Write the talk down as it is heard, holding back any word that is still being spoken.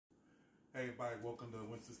Hey everybody, welcome to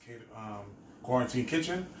Winston's Quarantine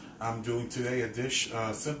Kitchen. I'm doing today a dish,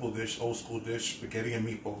 simple dish, old school dish, spaghetti and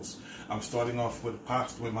meatballs. I'm starting off with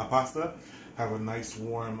my pasta. Have a nice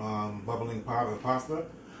warm bubbling pot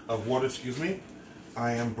of water, excuse me.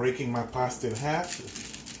 I am breaking my pasta in half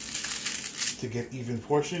to get even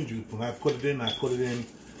portions. When I put it in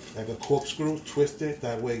like a corkscrew, twist it,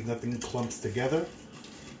 that way nothing clumps together.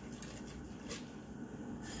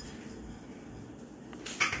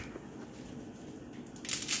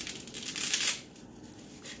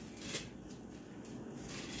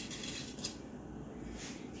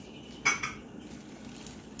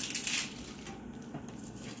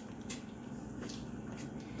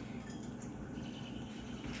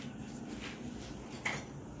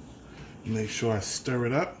 Make sure I stir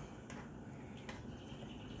it up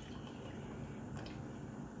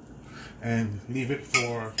and leave it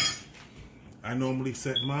for, I normally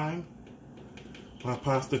set my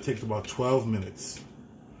pasta takes about 12 minutes.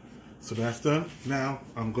 So that's done. Now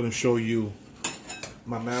I'm going to show you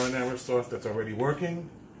my marinara sauce that's already working.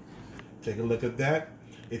 Take a look at that.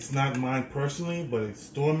 It's not mine personally, but it's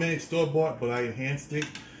store-made, store-bought, but I enhanced it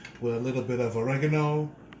with a little bit of oregano,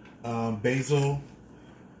 basil,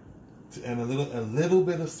 and a little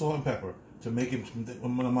bit of salt and pepper to make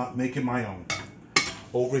it my own.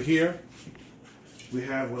 Over here, we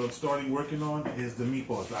have what I'm working on is the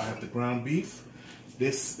meatballs. I have the ground beef.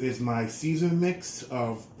 This is my seasoned mix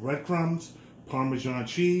of breadcrumbs, Parmesan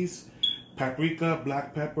cheese, paprika,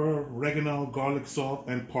 black pepper, oregano, garlic salt,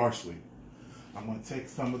 and parsley. I'm going to take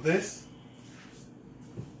some of this,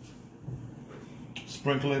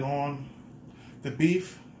 sprinkle it on the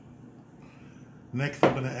beef. Next,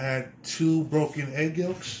 I'm going to add 2 broken egg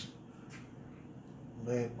yolks,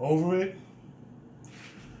 lay it over it,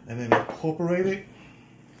 and then incorporate it,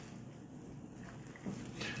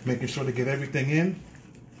 making sure to get everything in.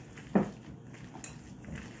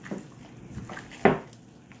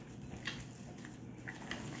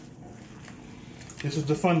 This is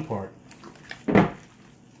the fun part.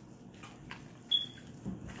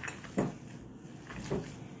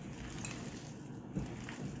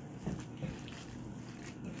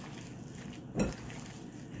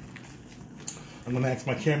 I'm going to ask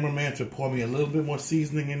my cameraman to pour me a little bit more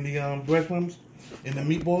seasoning in the breadcrumbs, in the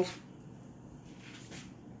meatballs.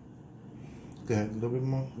 Go ahead, a little bit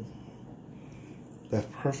more. That's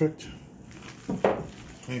perfect.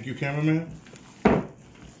 Thank you, cameraman.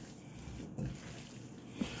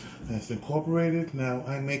 That's incorporated. Now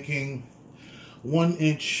I'm making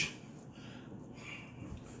 1-inch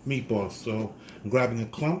meatballs. So I'm grabbing a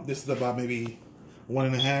clump. This is about maybe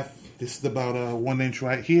 1.5. This is about 1 inch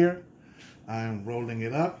right here. I'm rolling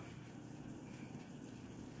it up.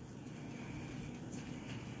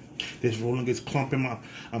 This rolling is clumping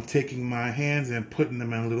I'm taking my hands and putting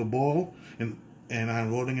them in a little ball, and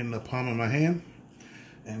I'm rolling in the palm of my hand.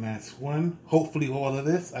 And that's one. Hopefully all of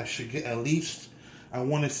this, I should get at least, I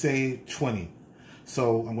want to say 20.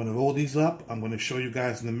 So I'm going to roll these up. I'm going to show you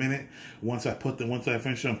guys in a minute. Once I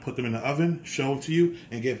finish them, put them in the oven, show them to you,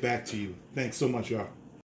 and get back to you. Thanks so much, y'all.